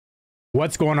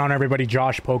What's going on, everybody?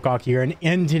 Josh Pocock here, and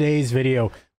in today's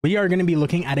video we are going to be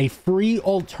looking at a free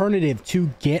alternative to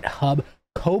GitHub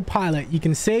Copilot. You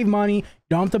can save money, you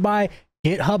don't have to buy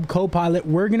GitHub Copilot.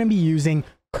 We're going to be using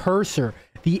Cursor,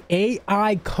 the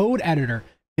AI code editor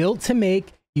built to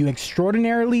make you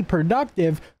extraordinarily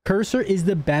productive. Cursor is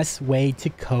the best way to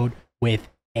code with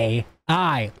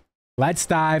AI. Let's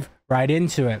dive right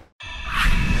into it.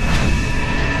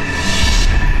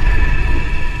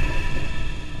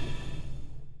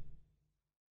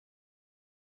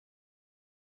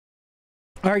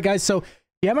 All right, guys, so if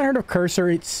you haven't heard of Cursor,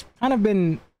 it's kind of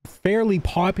been fairly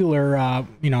popular,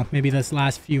 maybe this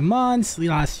last few months,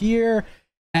 last year.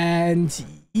 And,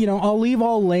 I'll leave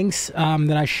all links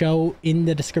that I show in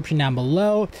the description down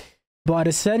below. But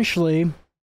essentially,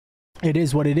 it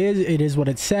is what it is. It is what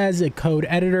it says, a code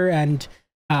editor. And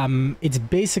it's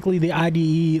basically the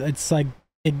IDE. It's like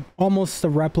almost a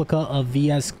replica of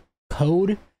VS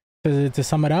Code, to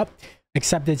sum it up.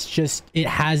 Except it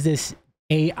has this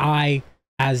AI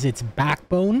as its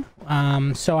backbone.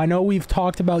 So I know we've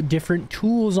talked about different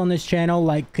tools on this channel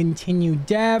like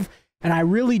continue.dev, and I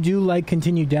really do like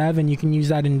continue.dev, and you can use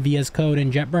that in VS Code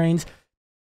and JetBrains.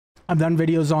 I've done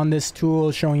videos on this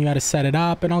tool showing you how to set it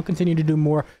up, and I'll continue to do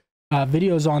more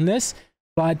videos on this.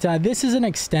 But this is an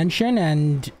extension,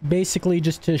 and basically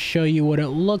just to show you what it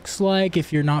looks like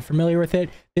if you're not familiar with it,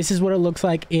 this is what it looks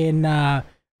like in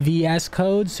VS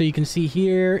Code. So you can see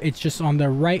here, it's just on the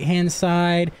right hand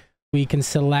side. We can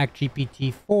select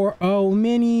GPT-4o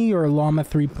mini or Llama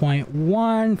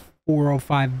 3.1,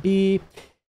 405B.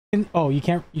 And, oh, you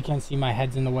can't see my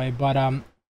head's in the way, but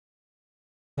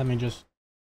let me just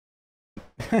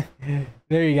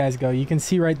there you guys go. You can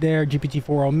see right there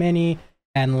GPT-4o mini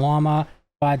and Llama,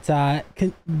 but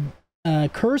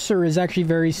Cursor is actually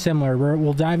very similar.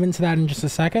 We'll dive into that in just a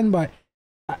second, but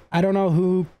I don't know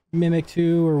who Mimic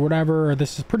 2 or whatever, or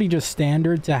this is pretty just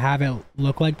standard to have it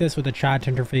look like this with the chat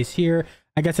interface here.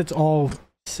 I guess it's all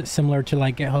similar to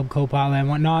like GitHub Copilot and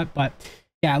whatnot, but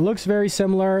yeah, it looks very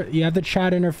similar. You have the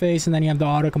chat interface, and then you have the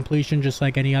auto completion just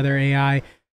like any other AI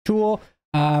tool.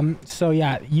 So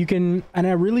yeah, you can, and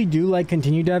I really do like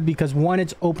continue.dev because one,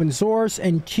 it's open source,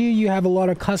 and two, you have a lot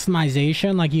of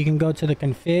customization. Like you can go to the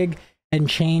config and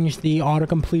change the auto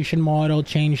completion model,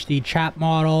 change the chat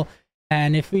model.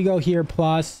 And if we go here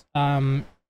plus,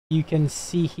 you can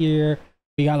see here,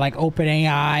 we got like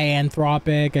OpenAI,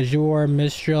 Anthropic, Azure,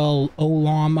 Mistral,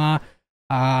 Ollama.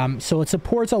 So it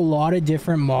supports a lot of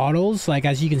different models, like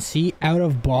as you can see, out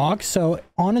of box. So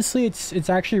honestly, it's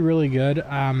actually really good.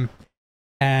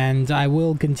 And I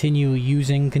will continue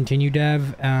using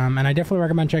continue.dev. And I definitely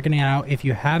recommend checking it out if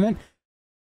you haven't.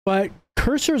 But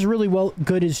Cursor is really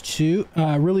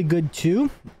really good too.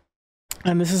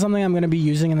 And this is something I'm going to be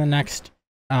using in the next,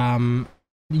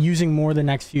 using more the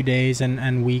next few days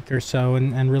and week or so,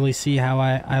 and really see how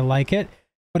I like it.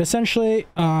 But essentially,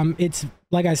 it's,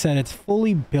 like I said, it's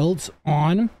fully built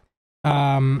on,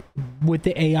 with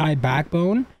the AI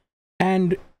backbone.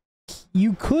 And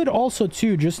you could also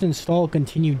too just install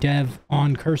continue.dev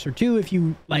on Cursor too, if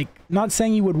you like. Not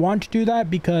saying you would want to do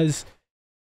that because,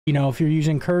 if you're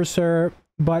using Cursor,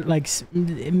 but like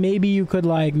maybe you could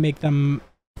like make them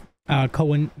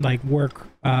work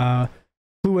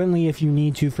fluently if you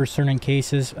need to for certain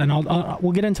cases, and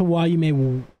we'll get into why you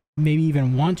maybe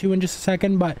even want to in just a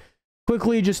second. But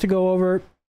quickly, just to go over,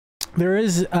 there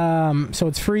is so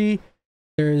it's free.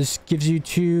 Gives you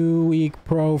 2-week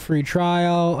pro free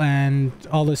trial and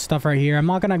all this stuff right here. I'm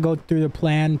not gonna go through the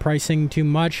plan pricing too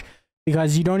much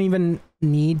because you don't even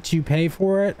need to pay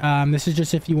for it. This is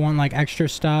just if you want like extra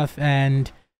stuff,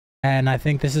 and I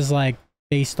think this is like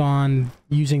based on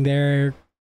using their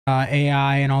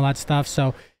AI and all that stuff.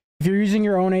 So if you're using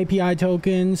your own API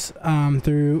tokens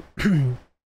through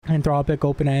Anthropic,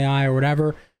 OpenAI, or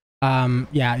whatever,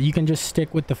 yeah, you can just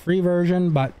stick with the free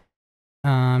version. But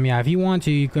yeah, if you want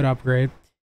to, you could upgrade.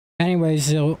 Anyways,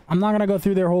 so I'm not gonna go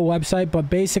through their whole website, but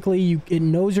basically it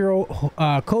knows your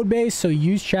code base. So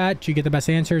use chat to get the best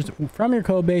answers from your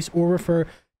code base, or refer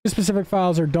to specific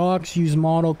files or docs. Use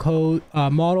models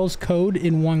code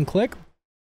in one click.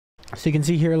 So you can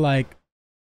see here like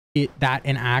that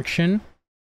in action.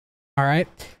 All right,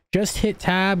 just hit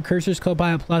tab. Cursor's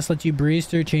Copilot Plus lets you breeze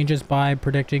through changes by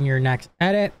predicting your next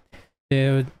edit.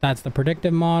 So that's the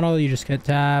predictive model. You just hit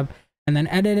tab and then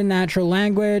edit in natural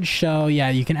language. So yeah,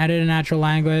 you can edit in natural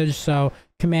language. So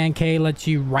Command K lets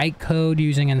you write code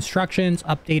using instructions,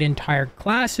 update entire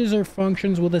classes or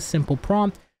functions with a simple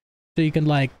prompt. So you can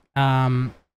like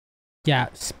yeah,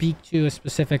 speak to a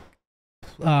specific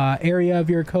area of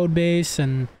your code base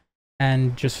and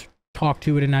just talk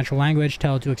to it in natural language,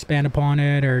 tell it to expand upon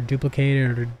it or duplicate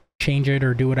it or change it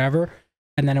or do whatever,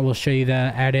 and then it will show you the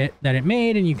edit that it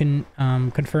made, and you can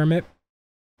confirm it.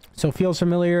 So feels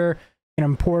familiar. You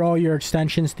can import all your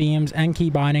extensions, themes, and key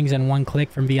bindings in one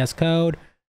click from VS Code.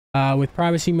 With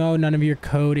privacy mode, none of your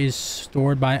code is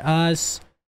stored by us.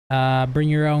 Bring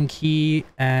your own key,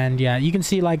 and yeah, you can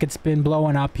see like it's been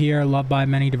blowing up here, loved by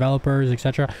many developers,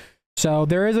 etc. So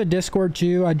there is a Discord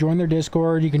too. I joined their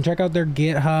Discord. You can check out their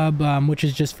GitHub, which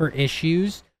is just for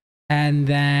issues. And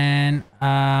then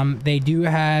they do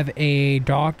have a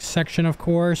docs section, of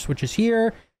course, which is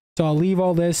here. So I'll leave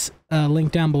all this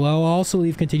link down below. I'll also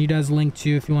leave continue.dev's link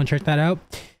too if you want to check that out.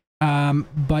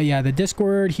 But yeah, the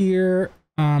Discord here,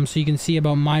 so you can see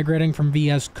about migrating from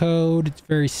VS Code. It's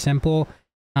very simple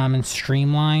and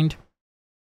streamlined.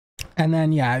 And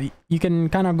then yeah, you can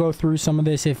kind of go through some of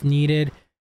this if needed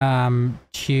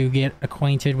to get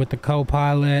acquainted with the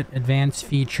Copilot, advanced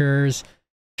features,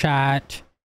 chat,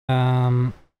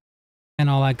 and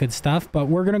all that good stuff. But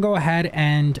we're gonna go ahead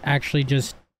and actually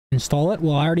just install it.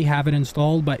 Well, I already have it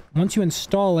installed, but once you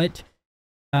install it,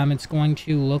 it's going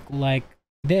to look like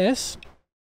this.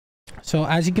 So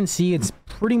as you can see, it's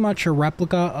pretty much a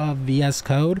replica of VS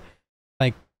Code.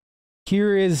 Like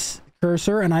here is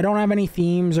Cursor, and I don't have any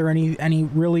themes or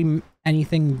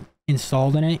anything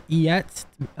installed in it yet,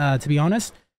 to be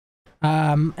honest.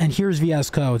 And here's VS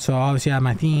Code. So obviously I have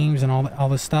my themes and all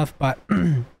this stuff, but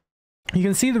you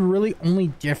can see the really only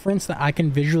difference that I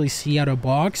can visually see out of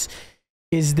box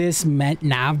is this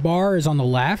nav bar is on the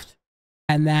left,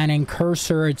 and then in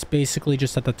Cursor it's basically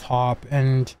just at the top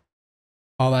and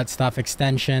all that stuff,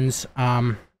 extensions.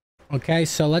 Okay,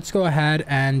 so let's go ahead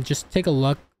and just take a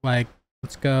look. Like,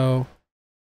 let's go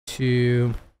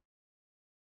to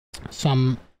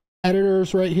some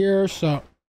editors right here. So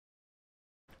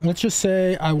let's just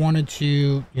say I wanted to,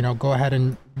 you know, go ahead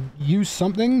and use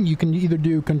something. You can either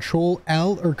do Control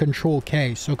L or Control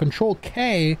K. So Control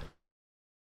K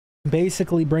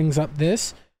basically brings up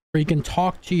this where you can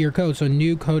talk to your code. So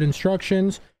new code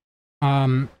instructions.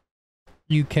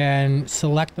 You can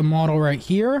select the model right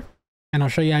here, and I'll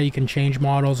show you how you can change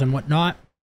models and whatnot.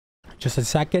 Just a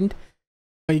second.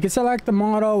 But you can select the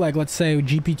model, like let's say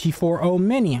GPT-4o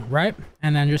mini, right?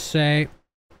 And then just say,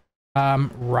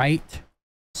 write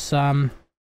some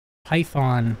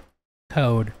Python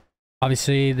code.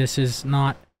 Obviously, this is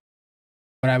not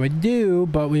what I would do,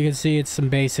 but we can see it's some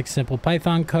basic, simple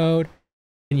Python code.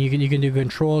 And you can do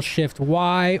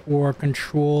Control-Shift-Y or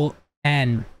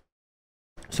Control-N.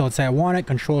 So let's say I want it,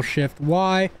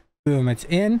 Control-Shift-Y, boom, it's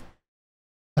in.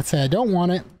 Let's say I don't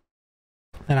want it,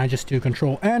 then I just do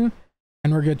Control-N,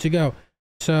 and we're good to go.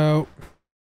 So,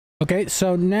 okay,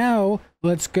 so now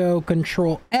let's go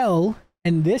Control-L,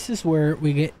 and this is where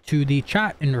we get to the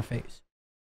chat interface.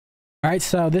 All right,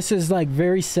 so this is like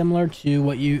very similar to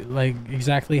what you like,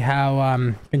 exactly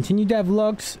how continue.dev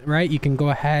looks, right? You can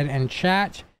go ahead and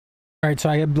chat. All right, so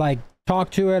I could like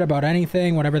talk to it about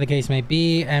anything, whatever the case may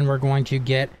be, and we're going to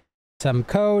get some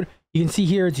code. You can see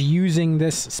here it's using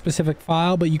this specific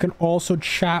file, but you can also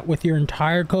chat with your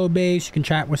entire code base. You can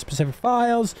chat with specific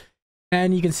files,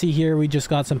 and you can see here we just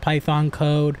got some Python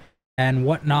code and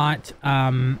whatnot.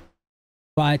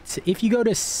 But if you go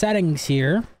to settings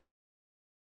here,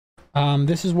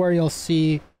 this is where you'll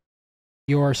see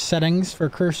your settings for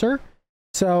Cursor.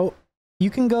 So you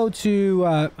can go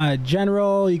to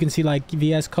general. You can see like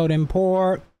VS Code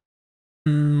import,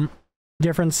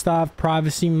 different stuff,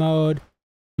 privacy mode,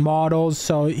 models.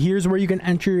 So here's where you can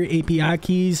enter your API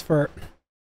keys for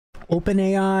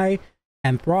OpenAI,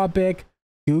 Anthropic,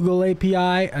 Google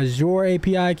API, Azure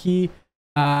API key.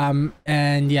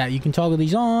 And yeah, you can toggle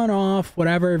these on, off,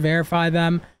 whatever, verify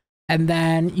them. And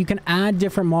then you can add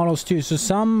different models too. So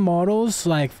some models,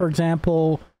 like for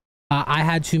example, I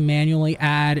had to manually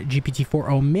add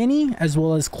GPT-4o mini as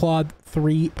well as Claude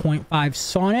 3.5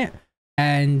 Sonnet.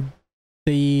 And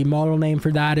the model name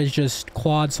for that is just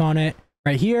Claude Sonnet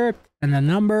right here, and the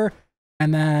number.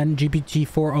 And then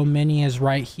GPT-4o mini is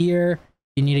right here.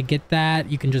 You need to get that.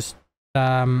 You can just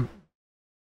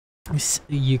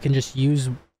use,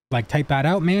 like, type that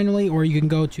out manually, or you can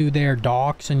go to their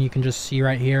docs and you can just see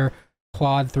right here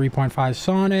Claude 3.5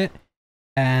 Sonnet,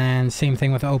 and same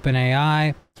thing with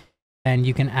OpenAI, and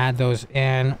you can add those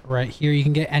in right here. You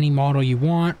can get any model you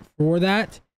want for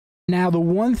that. Now the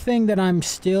one thing that I'm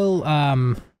still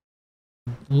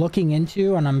looking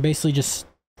into, and I'm basically just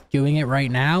doing it right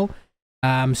now,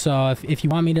 so if you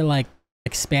want me to like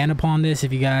expand upon this,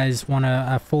 if you guys want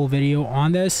a full video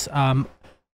on this,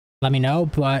 let me know.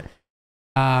 But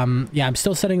yeah, I'm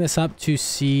still setting this up to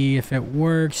see if it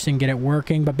works and get it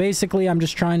working. But basically I'm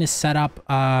just trying to set up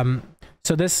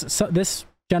so this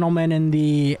gentleman in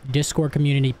the Discord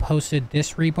community posted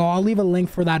this repo. I'll leave a link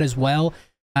for that as well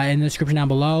in the description down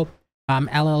below.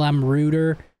 LLM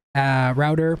router.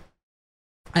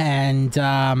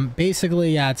 And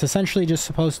basically, yeah, it's essentially just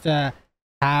supposed to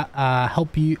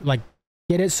help you like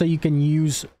get it so you can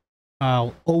use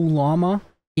Ollama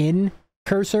in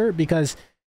Cursor, because if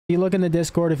you look in the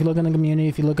Discord, if you look in the community,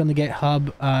 if you look in the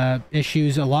GitHub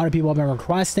issues, a lot of people have been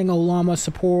requesting Ollama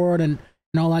support and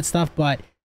all that stuff, but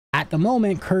at the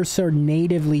moment Cursor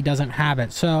natively doesn't have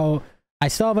it. So I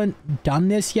still haven't done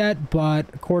this yet, but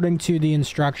according to the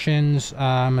instructions,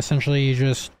 essentially you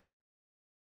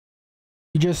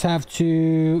just have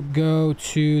to go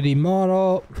to the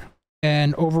model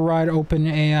and override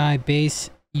OpenAI base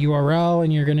URL,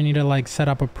 and you're going to need to like set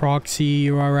up a proxy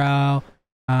URL.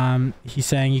 He's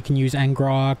saying you can use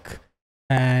ngrok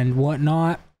and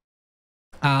whatnot.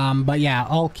 But yeah,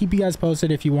 I'll keep you guys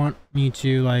posted if you want me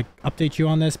to like update you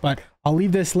on this, but I'll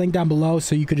leave this link down below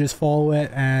so you could just follow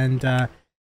it and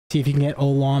see if you can get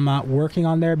Ollama working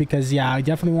on there, because yeah, I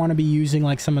definitely want to be using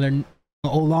like some of their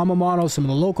Ollama models, some of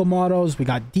the local models. We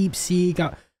got DeepSeek,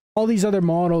 got all these other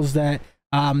models that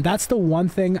that's the one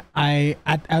thing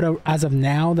as of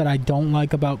now that I don't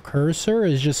like about Cursor,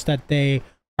 is just that they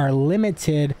are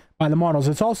limited by the models.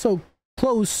 It's also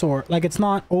closed source, like it's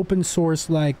not open source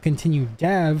like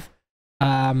continue.dev.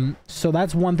 So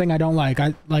that's one thing I don't like.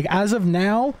 As of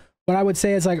now, what I would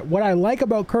say is like what I like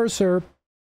about Cursor,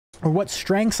 or what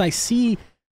strengths I see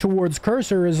towards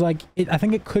Cursor, is like I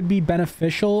think it could be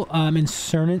beneficial in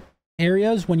certain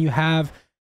areas when you have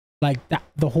like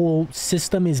the whole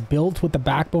system is built with the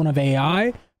backbone of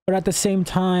AI. But at the same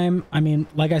time, I mean,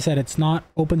 like I said, it's not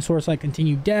open source like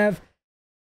continue.dev.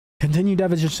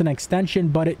 Continue.dev is just an extension,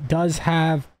 but it does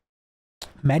have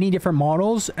many different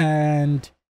models, and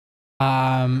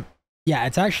yeah,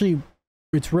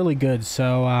 it's really good.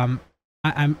 So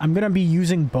I'm gonna be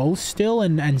using both still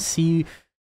and see,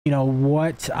 you know,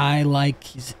 what I like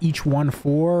each one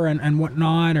for and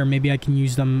whatnot, or maybe I can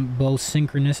use them both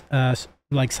synchronous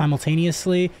like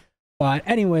simultaneously. But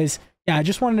anyways, yeah, I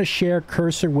just wanted to share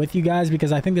Cursor with you guys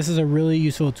because I think this is a really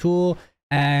useful tool,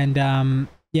 and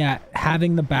yeah,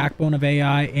 having the backbone of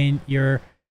AI in your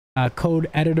code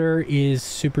editor is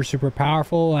super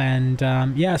powerful.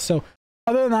 And yeah, so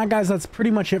other than that, guys, that's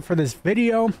pretty much it for this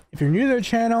video. If you're new to the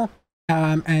channel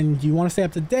and you want to stay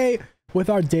up to date with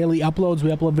our daily uploads,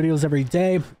 we upload videos every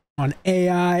day on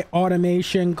AI,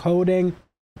 automation, coding,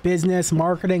 business,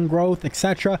 marketing, growth,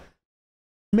 etc.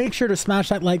 Make sure to smash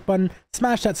that like button,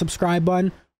 smash that subscribe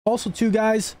button. Also too,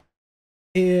 guys,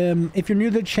 if you're new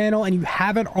to the channel and you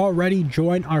haven't already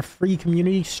joined our free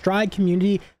community, Stride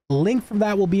community, link for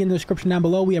that will be in the description down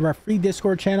below. We have our free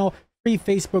Discord channel, free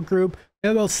Facebook group. We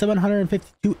have about 750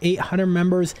 to 800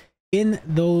 members in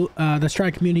the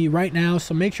Stride community right now,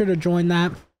 so make sure to join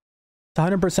that. It's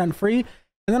 100% free.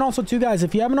 And then also too, guys,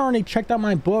 if you haven't already checked out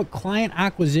my book, Client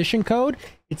Acquisition Code,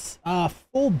 it's a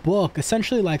full book,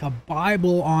 essentially like a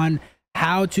Bible on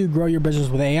how to grow your business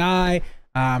with AI,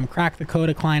 crack the code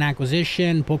of client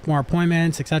acquisition, book more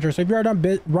appointments, etc. So if you're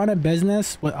done run a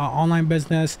business, online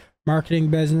business, marketing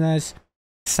business,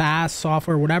 SaaS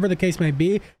software, whatever the case may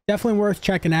be, definitely worth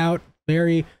checking out.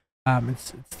 Very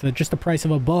it's just the price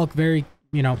of a book. Very,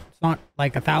 you know, it's not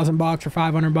like $1,000 or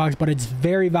 $500, but it's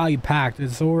very value packed.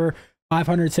 It's over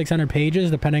 500, 600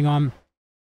 pages depending on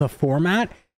the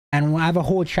format, and we'll have a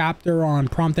whole chapter on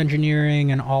prompt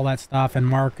engineering and all that stuff, and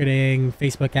marketing,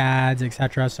 Facebook ads,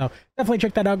 etc. So definitely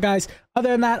check that out, guys. Other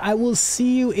than that, I will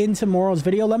see you in tomorrow's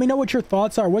video. Let me know what your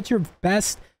thoughts are. What's your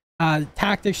best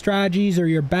tactic strategies, or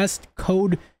your best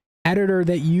code editor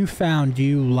that you found? Do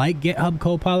you like GitHub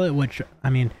Copilot? Which, I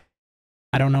mean,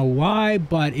 I don't know why,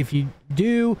 but if you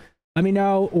do, let me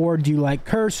know. Or do you like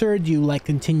Cursor? Do you like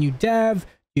continue.dev?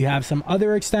 Do you have some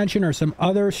other extension or some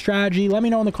other strategy? Let me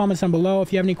know in the comments down below.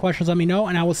 If you have any questions, let me know,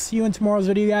 and I will see you in tomorrow's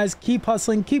video, guys. Keep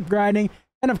hustling, keep grinding,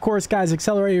 and of course, guys,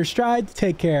 accelerate your stride.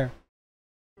 Take care.